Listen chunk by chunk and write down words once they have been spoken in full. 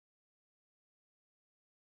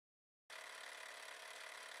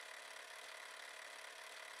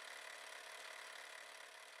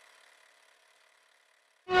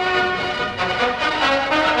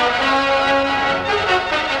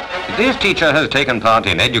This teacher has taken part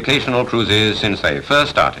in educational cruises since they first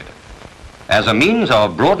started. As a means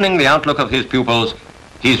of broadening the outlook of his pupils,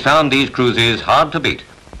 he's found these cruises hard to beat.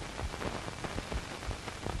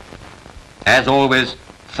 As always,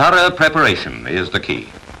 thorough preparation is the key.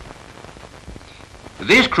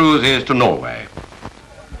 This cruise is to Norway.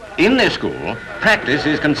 In this school, practice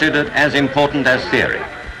is considered as important as theory.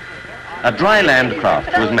 A dry land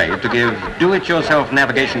craft was made to give do-it-yourself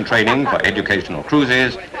navigation training for educational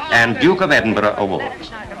cruises and Duke of Edinburgh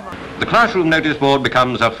awards. The classroom notice board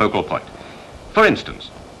becomes a focal point. For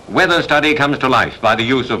instance, weather study comes to life by the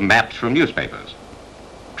use of maps from newspapers.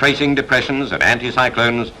 Tracing depressions and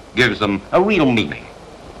anticyclones gives them a real meaning.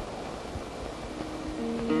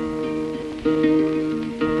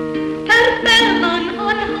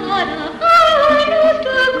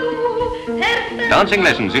 Dancing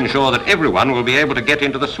lessons ensure that everyone will be able to get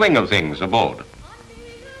into the swing of things aboard.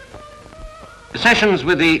 Sessions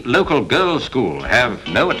with the local girls' school have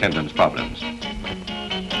no attendance problems.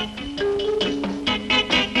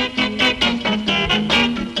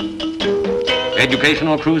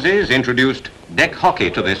 Educational cruises introduced deck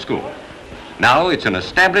hockey to this school. Now it's an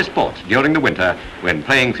established sport during the winter when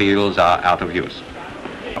playing fields are out of use.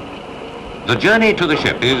 The journey to the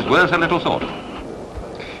ship is worth a little thought.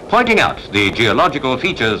 Pointing out the geological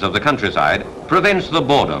features of the countryside prevents the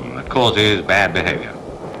boredom that causes bad behavior.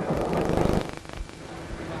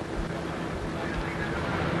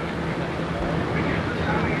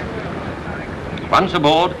 Once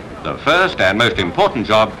aboard, the first and most important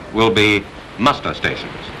job will be muster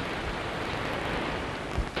stations.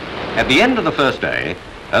 At the end of the first day,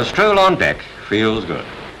 a stroll on deck feels good.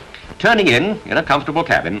 Turning in a comfortable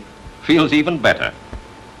cabin feels even better.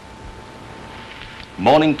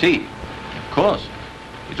 Morning tea, of course.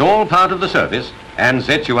 It's all part of the service and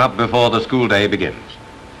sets you up before the school day begins.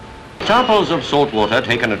 Samples of salt water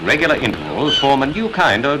taken at regular intervals form a new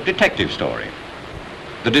kind of detective story.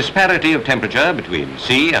 The disparity of temperature between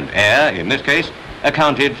sea and air, in this case,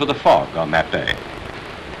 accounted for the fog on that day.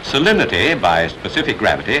 Salinity by specific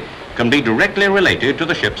gravity can be directly related to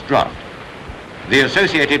the ship's draft. The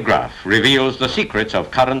associated graph reveals the secrets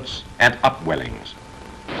of currents and upwellings.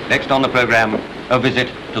 Next on the program, a visit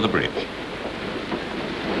to the bridge.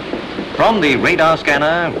 From the radar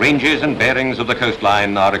scanner, ranges and bearings of the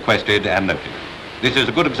coastline are requested and noted. This is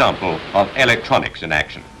a good example of electronics in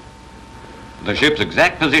action. The ship's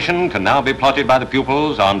exact position can now be plotted by the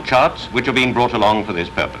pupils on charts which have been brought along for this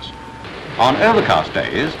purpose. On overcast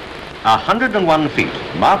days, 101 feet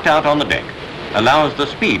marked out on the deck allows the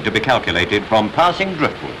speed to be calculated from passing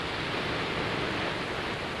driftwood.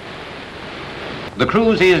 The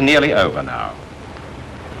cruise is nearly over now.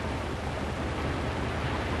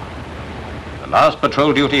 The last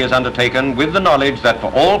patrol duty is undertaken with the knowledge that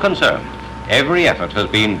for all concerned, every effort has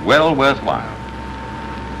been well worthwhile.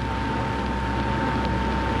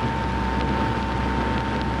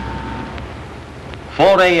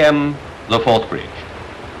 "4 a.m., the fourth bridge.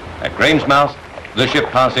 At Grangemouth, the ship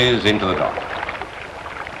passes into the dock.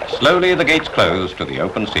 Slowly the gates close to the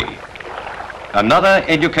open sea. Another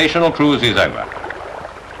educational cruise is over,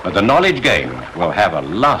 but the knowledge gained will have a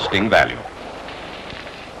lasting value.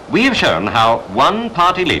 We have shown how one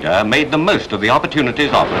party leader made the most of the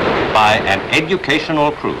opportunities offered by an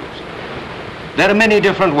educational cruise. There are many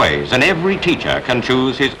different ways, and every teacher can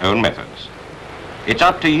choose his own methods. It's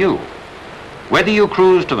up to you. Whether you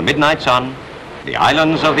cruise to the midnight sun, the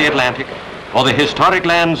islands of the Atlantic, or the historic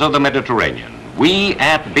lands of the Mediterranean, we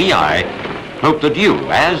at BI hope that you,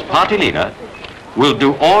 as party leader, will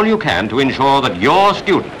do all you can to ensure that your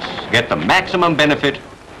students get the maximum benefit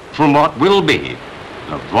from what will be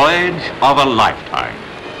the voyage of a lifetime.